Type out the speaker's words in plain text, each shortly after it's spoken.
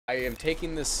I am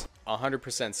taking this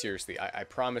 100% seriously. I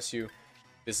promise you,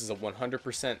 this is a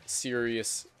 100%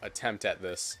 serious attempt at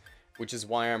this, which is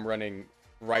why I'm running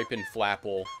Ripen,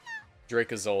 Flapple,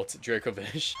 Dracozolt,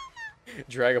 Dracovish,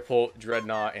 Dragapult,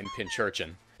 Dreadnought, and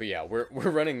Pincurchin. But yeah, we're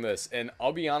running this, and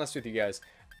I'll be honest with you guys.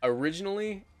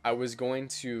 Originally, I was going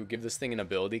to give this thing an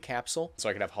ability capsule so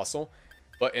I could have Hustle,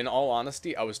 but in all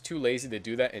honesty, I was too lazy to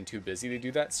do that and too busy to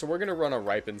do that, so we're gonna run a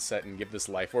Ripen set and give this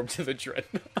Life Orb to the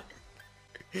Dreadnought.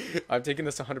 I'm taking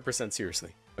this 100%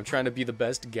 seriously. I'm trying to be the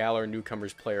best Galar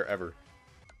Newcomers player ever.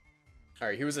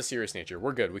 Alright, he was a serious nature.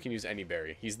 We're good. We can use any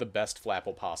berry. He's the best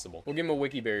Flapple possible. We'll give him a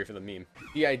wiki berry for the meme.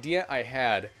 The idea I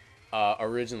had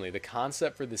originally, the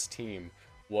concept for this team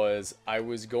was I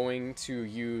was going to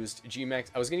use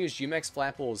Gmax. I was going to use Gmax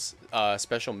Flapple's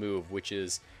special move, which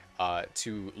is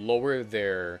to lower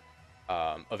their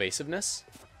evasiveness,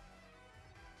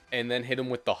 and then hit him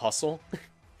with the Hustle.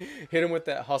 Hit him with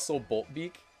that Hustle Bolt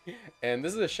Beak. And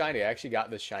this is a shiny. I actually got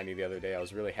this shiny the other day. I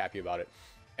was really happy about it.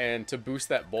 And to boost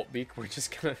that Bolt Beak, we're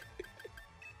just gonna...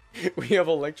 we have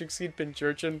Electric Seed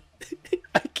Pincurchin.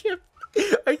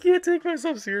 I can't take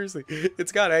myself seriously.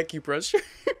 It's got acupressure.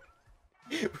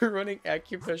 We're running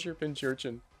acupressure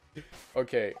Pincurchin.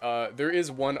 Okay, there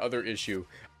is one other issue.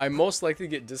 I most likely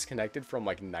get disconnected from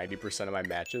like 90% of my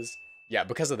matches. Yeah,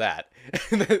 because of that.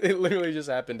 It literally just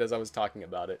happened as I was talking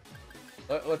about it.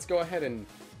 Let's go ahead and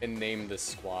name this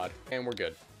squad, and we're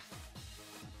good.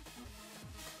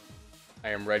 I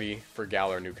am ready for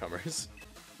Galar Newcomers.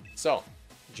 So,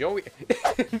 Joey...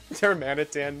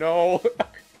 Darmanitan, no!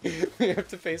 We have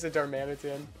to face a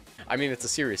Darmanitan. I mean, it's a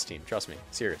serious team, trust me.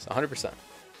 Serious, 100%.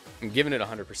 I'm giving it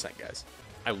 100%, guys.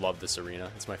 I love this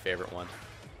arena. It's my favorite one.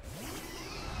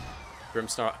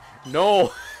 Grimstar...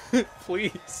 No!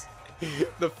 Please!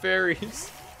 The fairies!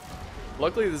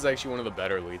 Luckily, this is actually one of the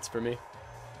better leads for me.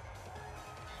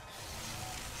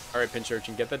 Alright,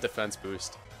 Pincurchin, get that defense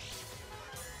boost.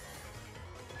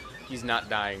 He's not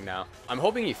dying now. I'm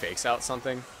hoping he fakes out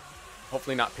something.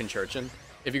 Hopefully not Pincurchin.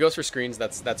 If he goes for screens,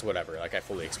 that's whatever. Like, I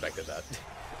fully expected that.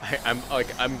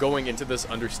 I'm going into this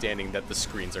understanding that the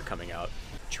screens are coming out.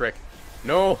 Trick.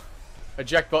 No!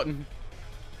 Eject button.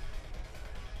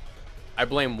 I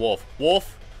blame Wolf.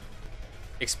 Wolf!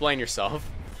 Explain yourself.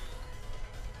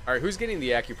 Alright, who's getting the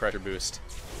acupressure boost?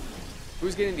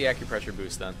 Who's getting the acupressure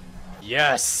boost then?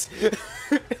 Yes!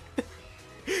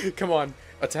 Come on.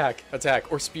 Attack.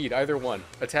 Attack. Or speed. Either one.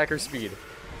 Attack or speed.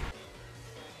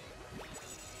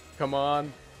 Come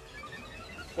on.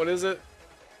 What is it?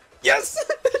 Yes!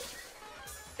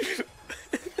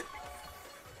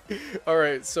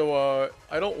 Alright, so,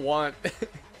 I don't want...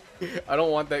 I don't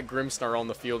want that Grimstar on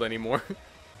the field anymore.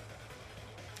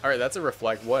 Alright, that's a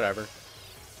reflect. Whatever.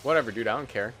 Whatever, dude. I don't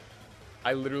care.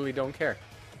 I literally don't care.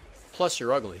 Plus,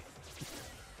 you're ugly.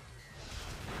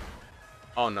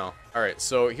 Oh, no. Alright,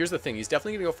 so here's the thing. He's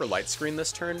definitely going to go for light screen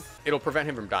this turn. It'll prevent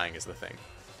him from dying is the thing.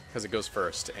 Because it goes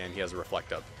first, and he has a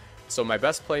reflect up. So my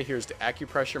best play here is to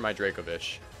acupressure my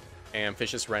Dracovish and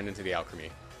Fishious Rend into the Alchemy.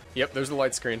 Yep, there's the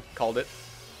light screen. Called it.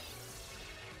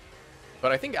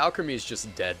 But I think Alchemy is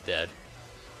just dead.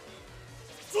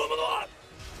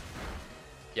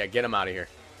 Yeah, get him out of here.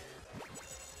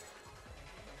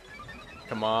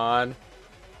 Come on.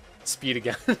 Speed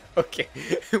again. Okay,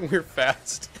 we're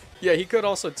fast. Yeah, he could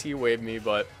also T-Wave me,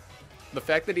 but the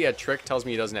fact that he had Trick tells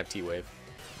me he doesn't have T-Wave.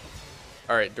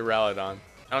 Alright, Duraludon.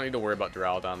 I don't need to worry about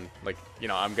Duraludon. Like, you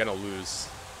know, I'm gonna lose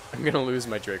my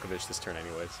Dracovish this turn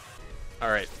anyways.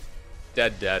 Alright.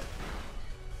 Dead.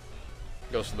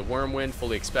 Goes for the Whirlwind,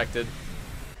 fully expected.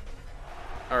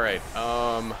 Alright,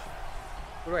 what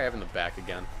do I have in the back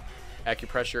again?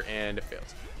 Acupressure, and it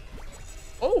fails.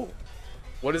 Oh!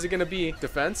 What is it gonna be?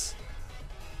 Defense?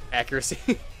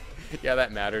 Accuracy? Yeah,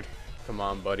 that mattered. Come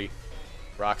on, buddy.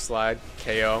 Rock Slide.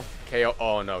 KO. KO.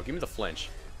 Oh, no. Give me the flinch.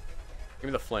 Give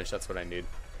me the flinch. That's what I need.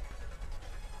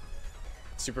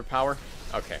 Superpower?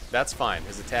 Okay, that's fine.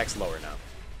 His attack's lower now.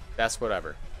 That's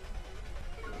whatever.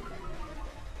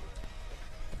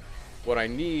 What I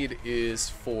need is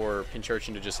for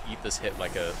Pincurchin to just eat this hit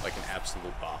like an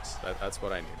absolute boss. That's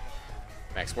what I need.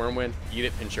 Max Whirlwind, eat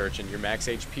it, Pincurchin. Your max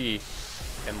HP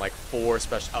and like 4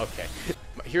 special... Okay.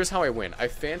 Here's how I win. I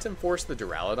Phantom Force the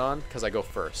Duraludon because I go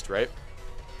first, right?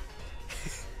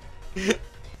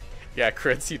 Yeah,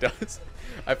 crits, he does.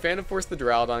 I Phantom Force the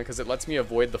Duraludon because it lets me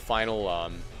avoid the final...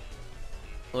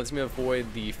 It lets me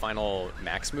avoid the final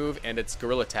max move, and it's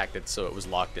Gorilla Tacted, so it was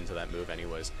locked into that move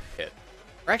anyways. Hit.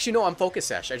 Or actually, no, I'm Focus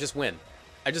Sash. I just win.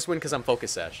 I just win because I'm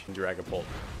Focus Sash. Dragapult.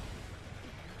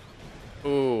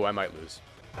 Ooh, I might lose.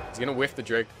 He's gonna whiff the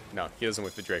Drake. No, he doesn't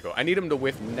whiff the Draco. I need him to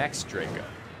whiff next Draco.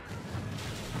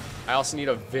 I also need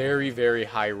a very, very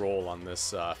high roll on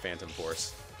this Phantom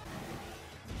Force.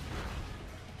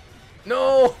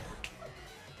 No!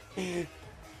 You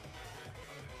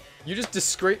just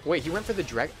disgrace. Wait, he went for the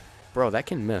dragon. Bro, that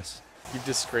can miss. You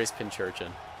disgraced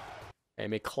Pincurchin.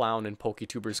 I'm a clown in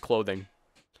PokeTuber's clothing.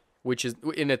 Which is,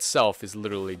 in itself, is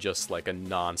literally just like a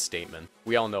non-statement.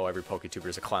 We all know every PokeTuber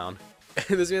is a clown.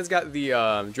 This man's got the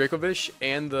Dracovish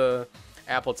and the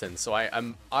Appleton, so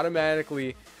I'm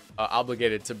automatically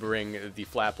obligated to bring the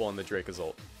Flapple and the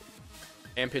Dracozolt.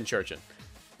 And Pincurchin.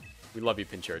 We love you,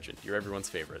 Pincurchin. You're everyone's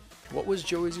favorite. What was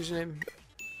Joey's username?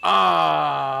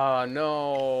 Ah,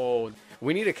 no.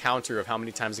 We need a counter of how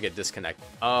many times I get disconnected.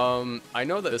 I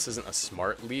know that this isn't a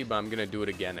smart lead, but I'm going to do it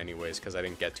again anyways, because I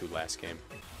didn't get to last game.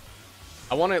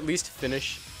 I want to at least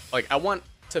finish, like, I want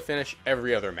to finish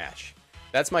every other match.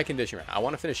 That's my condition right now. I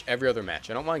want to finish every other match.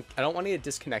 I don't want to get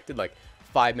disconnected, like,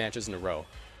 5 matches in a row.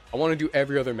 I want to do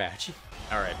every other match.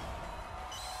 All right.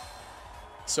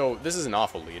 So, this is an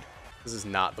awful lead. This is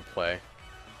not the play.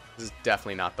 This is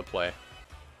definitely not the play.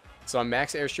 So I'm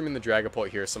max airstreaming the Dragapult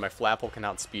here, so my Flapple can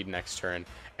outspeed next turn.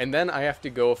 And then I have to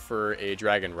go for a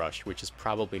Dragon Rush, which is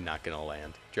probably not going to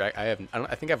land. I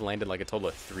think I've landed like a total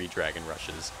of 3 Dragon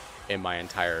Rushes in my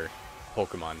entire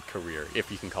Pokemon career,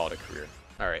 if you can call it a career.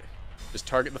 Alright, just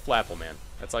target the Flapple, man.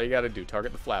 That's all you got to do,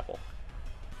 target the Flapple.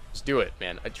 Just do it,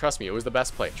 man. Trust me, it was the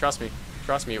best play. Trust me,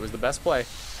 it was the best play.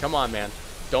 Come on, man.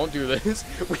 Don't do this.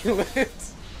 We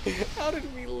lived. How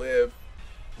did we live?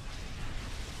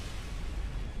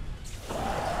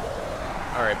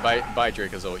 Alright, bye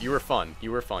Dracozolt. You were fun.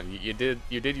 You were fun. You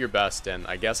did your best, and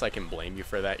I guess I can blame you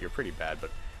for that. You're pretty bad, but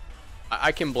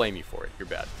I can blame you for it. You're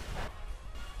bad.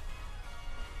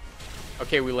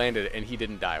 Okay, we landed it, and he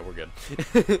didn't die. We're good.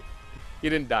 He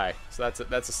didn't die, so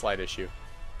that's a slight issue.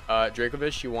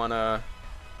 Dracovish, you wanna...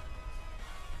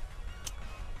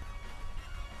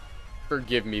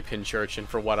 Forgive me, Pincurchin,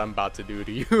 for what I'm about to do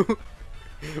to you.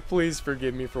 Please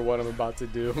forgive me for what I'm about to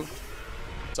do.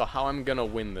 So how I'm gonna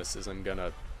win this is I'm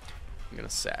gonna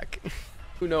sack.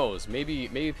 Who knows? Maybe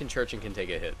Pincurchin can take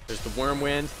a hit. There's the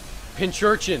Wormwind.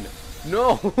 Pincurchin!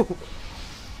 No!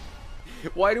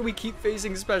 Why do we keep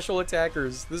facing special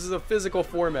attackers? This is a physical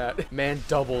format. Man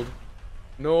doubled.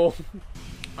 No.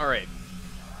 Alright.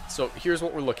 So here's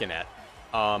what we're looking at.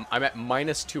 I'm at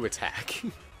 -2 attack.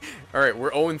 Alright,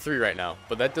 we're 0-3 right now,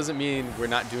 but that doesn't mean we're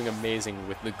not doing amazing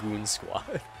with the Goon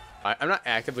Squad. I'm not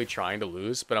actively trying to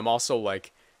lose, but I'm also,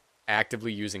 like,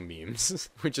 actively using memes,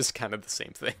 which is kind of the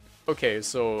same thing. Okay,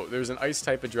 so there's an Ice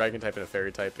type, a Dragon type, and a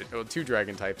Fairy type, 2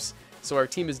 Dragon types, so our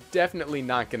team is definitely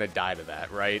not gonna die to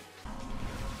that, right?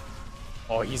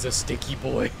 Oh, he's a sticky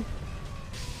boy.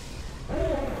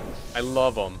 I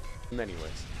love him.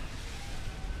 Anyways.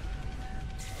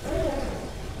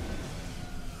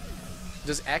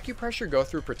 Does acupressure go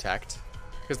through protect?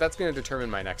 Because that's going to determine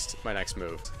my next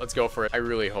move. Let's go for it. I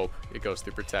really hope it goes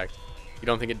through protect. You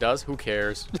don't think it does? Who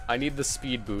cares? I need the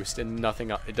speed boost and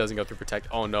nothing. It doesn't go through protect.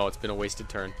 Oh no, it's been a wasted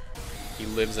turn. He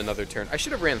lives another turn. I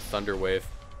should have ran Thunder Wave.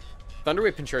 Thunder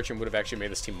Wave Pincurchin would have actually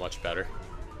made this team much better.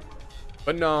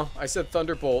 But no, I said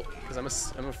Thunderbolt because I'm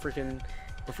a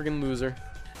freaking loser.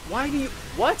 Why do you?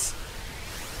 What?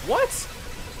 What?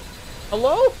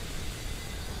 Hello?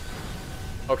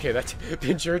 Okay, that's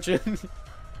Pincurchin.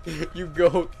 You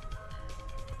goat.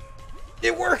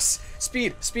 It works!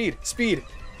 Speed, speed, speed.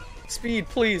 Speed,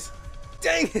 please.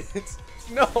 Dang it!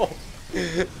 No!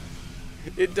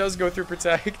 It does go through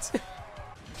protect.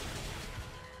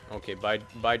 Okay, bye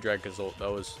Dracozolt.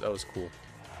 That was cool.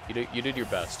 You did your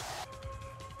best.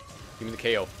 Give me the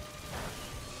KO.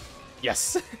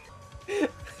 Yes!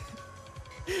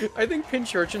 I think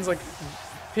Pincurchin's like...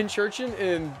 Pincurchin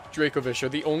and Dracovish are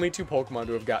the only 2 Pokemon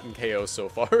to have gotten KO so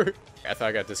far. I thought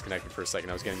I got disconnected for a second.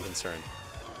 I was getting concerned.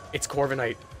 It's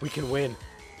Corviknight. We can win.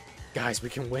 Guys, we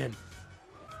can win.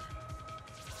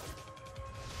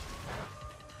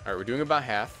 Alright, we're doing about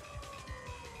half.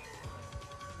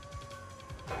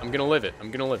 I'm gonna live it.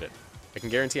 I'm gonna live it. I can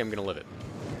guarantee I'm gonna live it.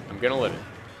 I'm gonna live it.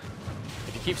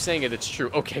 If you keep saying it, it's true.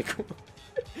 Okay, cool.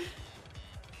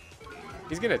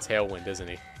 He's gonna Tailwind, isn't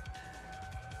he?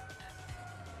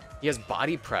 He has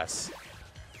Body Press.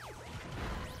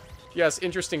 Yes,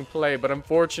 interesting play, but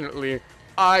unfortunately,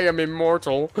 I am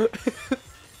immortal.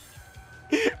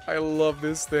 I love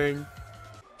this thing.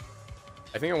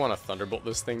 I think I want to Thunderbolt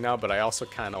this thing now, but I also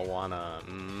kind of want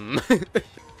to...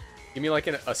 Give me like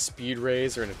a speed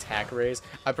raise or an attack raise.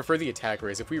 I prefer the attack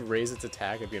raise. If we raise its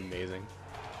attack, it'd be amazing.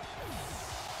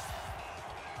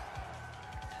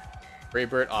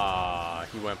 Raybird,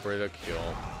 he went for the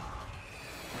kill.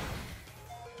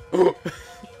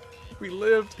 We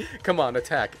lived. Come on,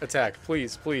 attack, attack,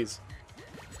 please, please.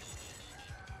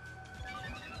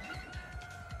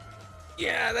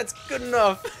 Yeah, that's good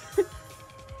enough.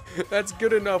 That's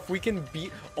good enough. We can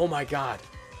beat... Oh my god.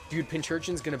 Dude,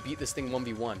 Pincurchin's gonna beat this thing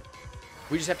 1v1.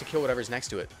 We just have to kill whatever's next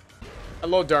to it.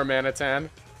 Hello, Darmanitan.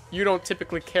 You don't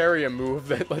typically carry a move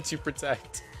that lets you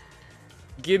protect.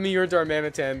 Give me your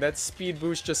Darmanitan. That speed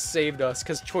boost just saved us,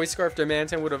 because Choice Scarf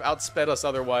Darmanitan would have outsped us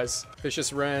otherwise.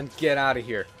 Vicious Rend, get out of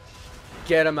here.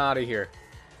 Get him out of here.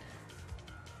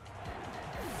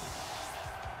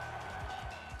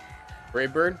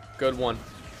 Brave Bird, good one.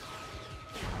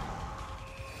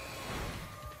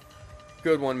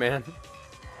 Good one, man.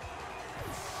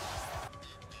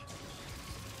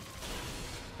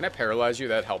 Can I paralyze you?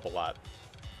 That'd help a lot.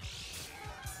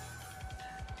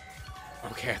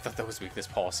 Okay, I thought that was weakness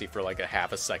policy for like a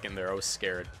half a second there. I was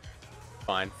scared.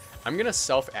 Fine. I'm gonna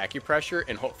self-acupressure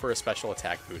and hope for a special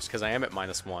attack boost, because I am at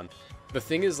 -1. The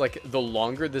thing is, like, the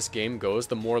longer this game goes,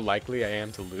 the more likely I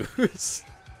am to lose.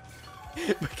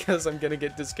 Because I'm gonna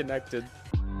get disconnected.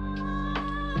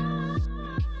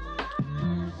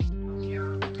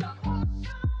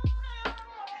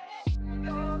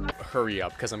 Hurry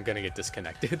up, because I'm gonna get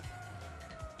disconnected.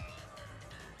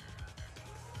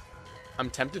 I'm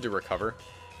tempted to recover.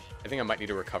 I think I might need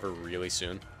to recover really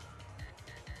soon.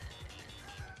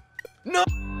 No!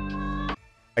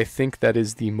 I think that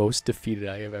is the most defeated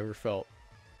I have ever felt.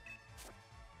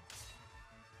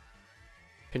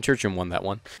 Pincurchin won that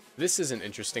one. This is an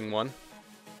interesting one.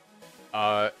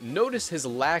 Notice his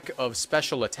lack of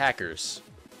special attackers.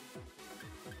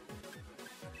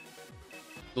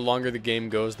 The longer the game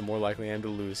goes, the more likely I am to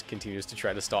lose. Continues to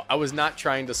try to stall. I was not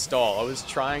trying to stall. I was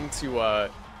trying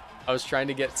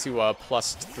to get to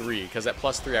 +3, because at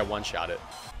 +3 I one-shot it.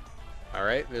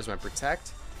 Alright, there's my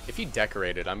protect. If he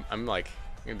decorated, I'm like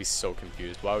gonna be so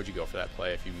confused. Why would you go for that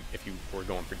play if you were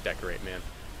going for decorate, man?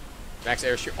 Max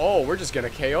air shield. Oh, we're just gonna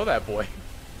KO that boy.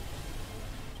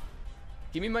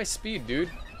 Give me my speed, dude.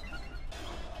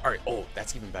 Alright, oh,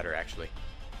 that's even better actually.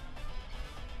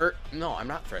 No, I'm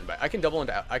not threatened by it. I can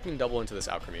double into this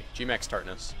alchemy. Gmax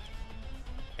tartness.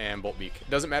 And bolt beak.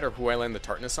 Doesn't matter who I land the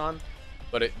tartness on,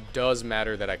 but it does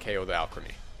matter that I KO the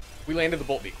alchemy. We landed the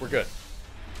bolt beak. We're good.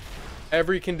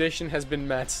 Every condition has been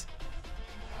met.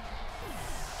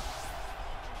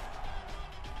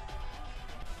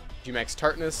 Gmax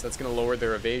tartness. That's gonna lower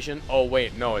their evasion. Oh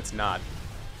wait, no, it's not.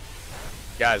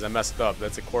 Guys, I messed up.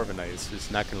 That's a Corviknight. It's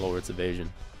just not gonna lower its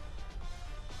evasion.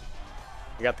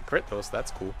 I got the crit though, so that's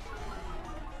cool.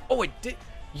 Oh, it did.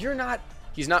 You're not.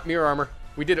 He's not mirror armor.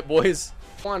 We did it, boys.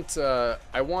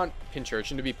 I want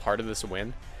Pincurchin to be part of this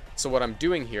win. So what I'm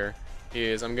doing here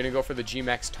is I'm gonna go for the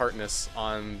Gmax tartness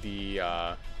on the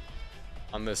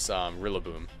on this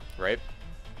Rillaboom, right?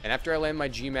 And after I land my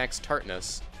Gmax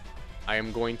tartness, I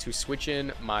am going to switch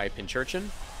in my Pincurchin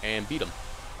and beat him,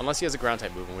 unless he has a ground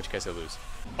type move, in which case I lose.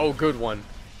 Oh, good one.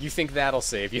 You think that'll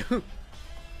save you?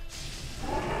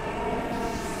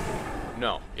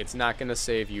 No, it's not gonna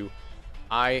save you.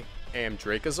 I am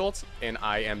Dracozolt, and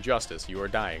I am Justice. You are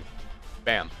dying.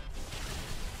 Bam.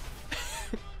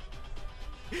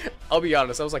 I'll be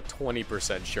honest, I was like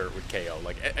 20% sure it would KO.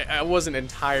 Like, I wasn't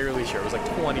entirely sure. It was like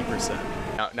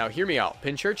 20%. Now hear me out.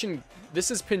 Pincurchin,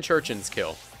 this is Pincurchin's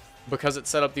kill, because it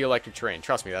set up the electric terrain.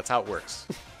 Trust me, that's how it works.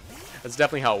 That's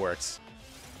definitely how it works.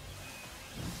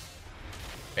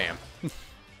 Bam.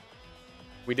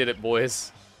 We did it,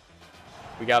 boys.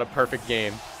 We got a perfect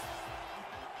game.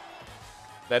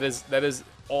 That is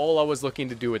all I was looking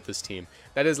to do with this team.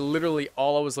 That is literally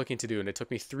all I was looking to do, and it took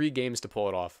me 3 games to pull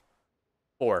it off.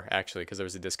 4, actually, because there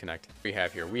was a disconnect. We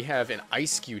have here. We have an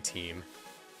Ice Cue team.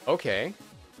 Okay.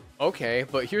 Okay,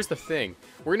 but here's the thing.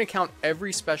 We're going to count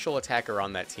every special attacker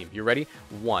on that team. You ready?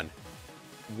 1.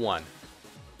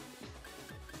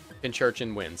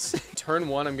 Pincurchin wins. Turn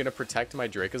 1, I'm going to protect my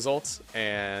Dracozolt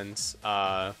and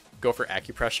go for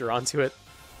acupressure onto it.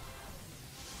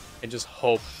 And just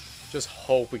hope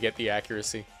we get the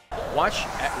accuracy. Watch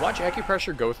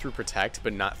acupressure go through protect,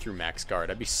 but not through max guard.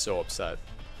 I'd be so upset.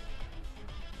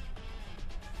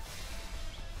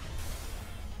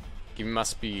 Give me my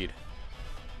speed.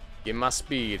 Give me my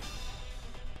speed.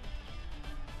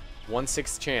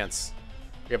 1/6 chance.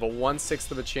 We have a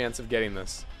 1/6 of a chance of getting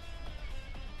this.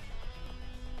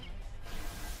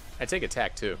 I take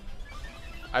attack too.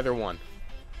 Either one.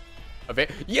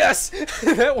 Yes!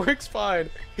 That works fine.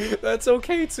 That's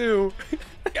okay too.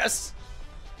 Yes!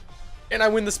 And I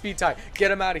win the speed tie.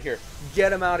 Get him out of here.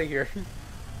 Get him out of here.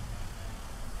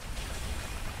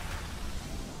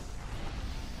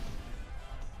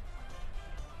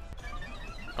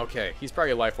 Okay, he's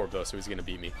probably a life orb though, so he's gonna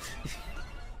beat me.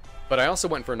 But I also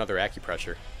went for another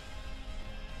acupressure.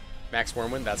 Max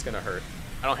Wormwind, that's gonna hurt.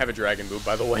 I don't have a dragon move,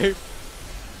 by the way.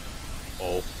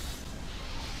 Oh.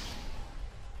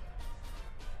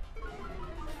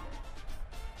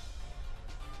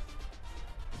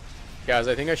 Guys,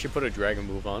 I think I should put a dragon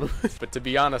move on him. But to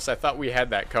be honest, I thought we had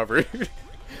that covered.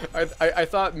 I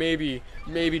thought maybe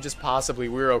just possibly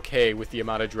we were okay with the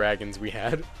amount of dragons we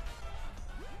had.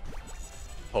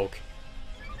 Poke.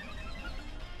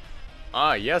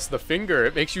 Ah, yes, the finger.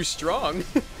 It makes you strong.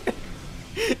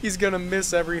 He's gonna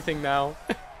miss everything now.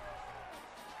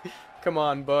 Come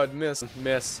on, bud. Miss.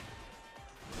 Miss.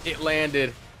 It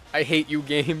landed. I hate you,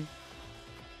 game.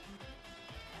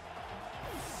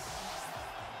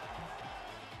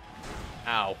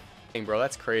 Ow. Dang, bro,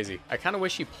 that's crazy. I kind of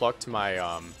wish he plucked my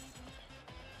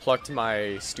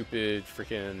stupid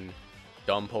freaking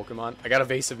dumb Pokemon. I got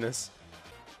evasiveness.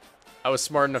 I was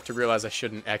smart enough to realize I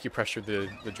shouldn't acupressure the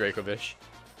Dracovish.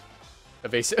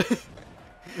 Evasive.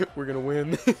 We're gonna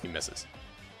win. He misses.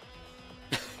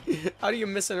 How do you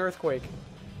miss an earthquake?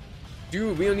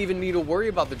 Dude, we don't even need to worry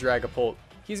about the Dragapult.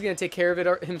 He's gonna take care of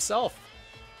it himself.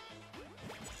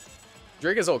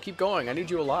 Dracozolt, keep going. I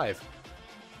need you alive.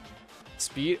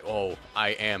 Speed? Oh, I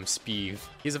am Speed.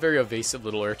 He's a very evasive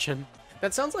little urchin.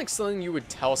 That sounds like something you would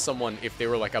tell someone if they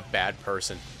were like a bad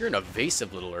person. You're an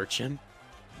evasive little urchin.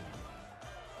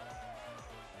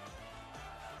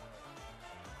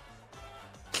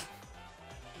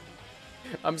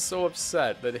 I'm so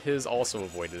upset that his also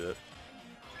avoided it.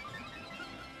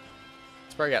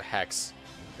 It's probably got Hex.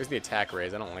 Here's the attack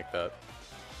raise. I don't like that.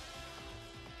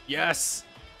 Yes!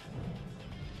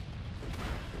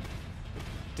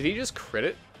 Did he just crit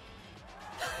it?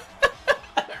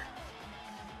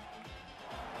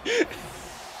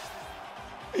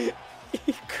 He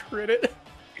crit it?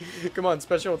 Come on,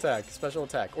 special attack. Special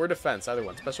attack. Or defense. Either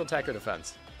one. Special attack or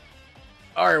defense.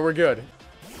 Alright, we're good.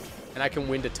 And I can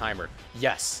win to timer.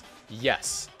 Yes.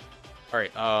 Yes.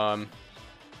 Alright, I'm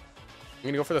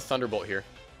gonna go for the Thunderbolt here.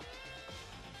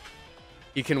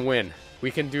 He can win.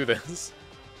 We can do this.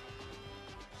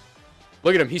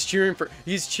 Look at him. He's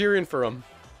cheering for him.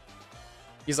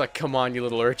 He's like, come on, you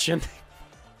little urchin.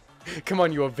 Come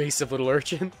on, you evasive little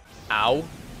urchin. Ow.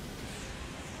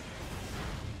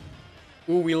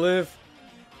 Ooh, we live.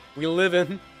 We live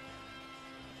in.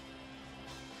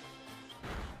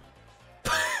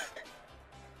 I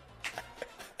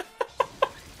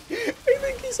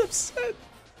think he's upset.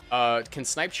 Can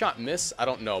Snipe Shot miss? I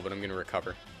don't know, but I'm gonna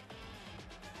recover.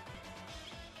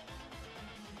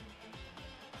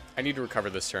 I need to recover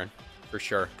this turn, for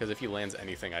sure, because if he lands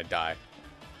anything, I die.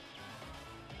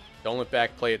 Don't look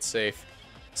back, play it safe.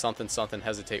 Something, something,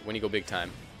 hesitate when you go big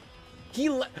time.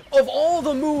 Of all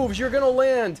the moves you're gonna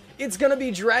land, it's gonna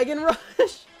be Dragon Rush?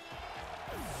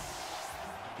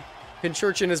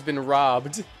 Pincurchin has been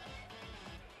robbed.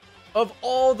 Of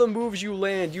all the moves you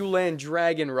land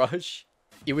Dragon Rush.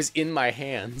 It was in my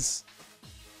hands.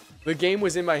 The game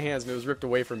was in my hands and it was ripped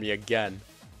away from me again.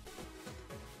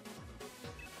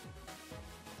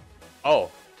 Oh.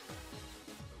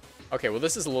 Okay, well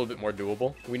this is a little bit more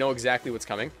doable. We know exactly what's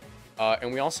coming.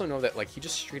 And we also know that, like, he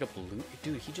just straight up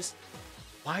dude, he just...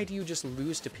 Why do you just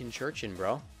lose to Pincurchin,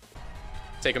 bro?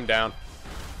 Take him down.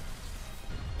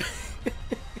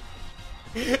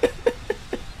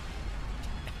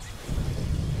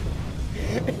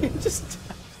 Just...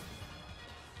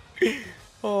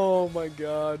 Oh my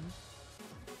god.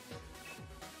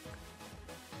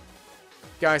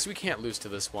 Guys, we can't lose to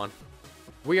this one.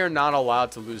 We are not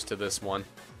allowed to lose to this one.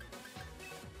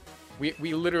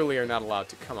 We literally are not allowed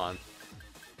to. Come on.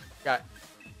 Got...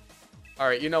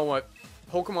 Alright, you know what?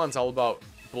 Pokemon's all about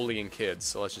bullying kids,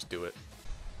 so let's just do it.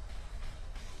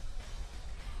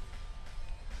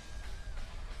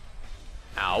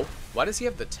 Ow. Why does he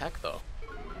have the tech, though?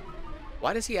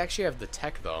 Why does he actually have the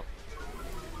tech, though?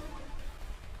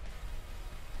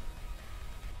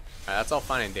 Alright, that's all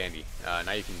fine and dandy.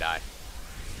 Now you can die.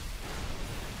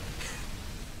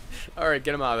 Alright,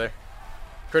 get him out of there.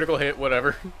 Critical hit,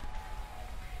 whatever.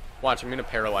 Watch, I'm gonna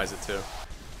paralyze it, too.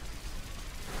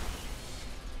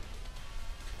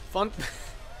 Fun.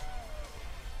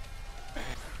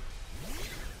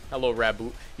 Hello,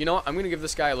 Raboot. You know what? I'm gonna give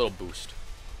this guy a little boost.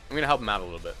 I'm gonna help him out a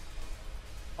little bit.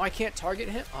 Oh, I can't target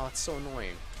him? Oh, it's so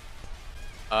annoying.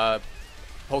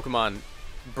 Pokemon,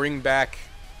 bring back...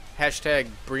 Hashtag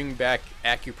bring back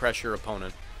acupressure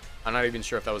opponent. I'm not even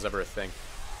sure if that was ever a thing.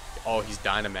 Oh, he's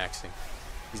Dynamaxing.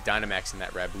 He's Dynamaxing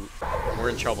that Raboot. We're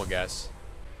in trouble, guys.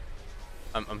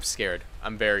 I'm scared.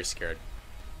 I'm very scared.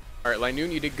 Alright,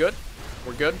 Linoon, you did good.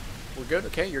 We're good. We're good.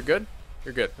 Okay, you're good.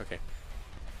 You're good. Okay.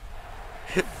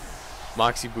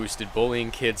 Moxie boosted,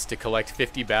 bullying kids to collect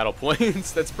 50 battle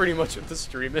points. That's pretty much what the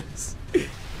stream is.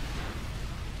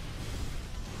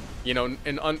 You know,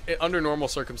 under normal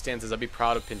circumstances, I'd be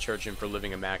proud of Pincurchin for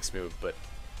living a max move, but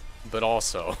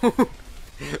also,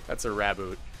 that's a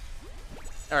Raboot.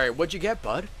 Alright, what'd you get,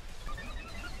 bud?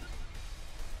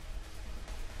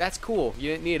 That's cool.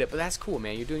 You didn't need it, but that's cool,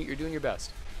 man. You're doing your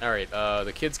best. All right,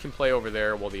 the kids can play over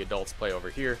there while the adults play over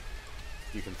here.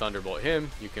 You can Thunderbolt him.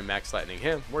 You can Max Lightning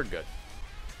him. We're good.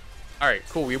 All right,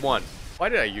 cool. We won. Why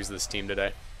did I use this team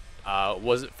today?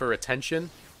 Was it for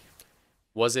attention?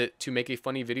 Was it to make a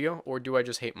funny video, or do I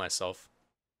just hate myself?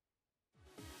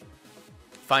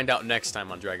 Find out next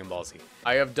time on Dragon Ball Z.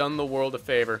 I have done the world a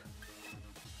favor.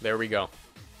 There we go.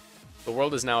 The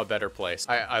world is now a better place.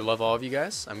 I love all of you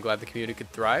guys. I'm glad the community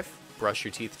could thrive. Brush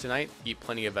your teeth tonight, eat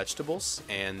plenty of vegetables,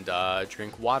 and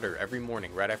drink water every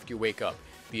morning right after you wake up.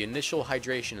 The initial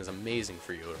hydration is amazing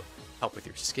for you. It'll help with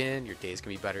your skin, your day's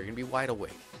gonna be better, you're gonna be wide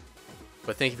awake.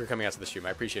 But thank you for coming out to the stream.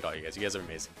 I appreciate all you guys. You guys are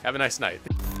amazing. Have a nice night.